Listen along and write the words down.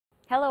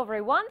Hello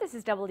everyone, this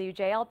is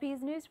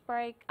WJLP's News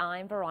Break.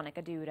 I'm Veronica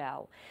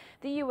Dudo.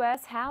 The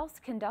U.S. House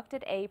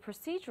conducted a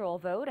procedural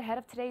vote ahead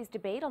of today's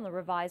debate on the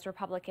revised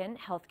Republican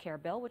health care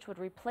bill, which would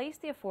replace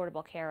the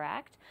Affordable Care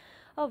Act.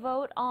 A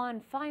vote on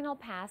final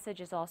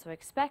passage is also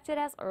expected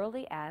as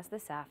early as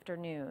this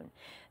afternoon.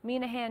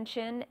 Mina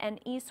Hanchin, an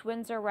East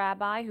Windsor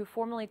rabbi who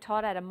formerly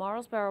taught at a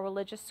Marlsboro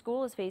religious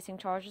school, is facing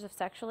charges of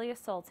sexually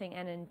assaulting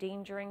and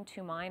endangering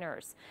two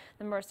minors.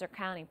 The Mercer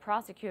County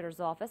Prosecutor's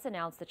Office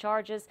announced the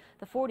charges.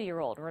 The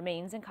 40-year-old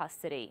remains in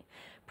custody.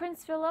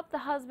 Prince Philip, the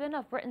husband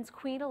of Britain's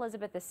Queen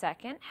Elizabeth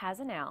II, has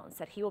announced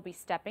that he will be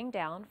stepping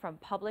down from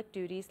public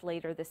duties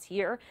later this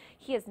year.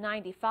 He is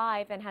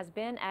 95 and has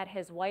been at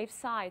his wife's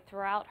side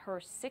throughout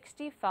her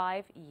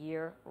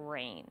 65-year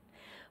reign.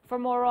 For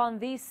more on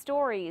these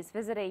stories,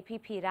 visit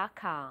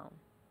app.com.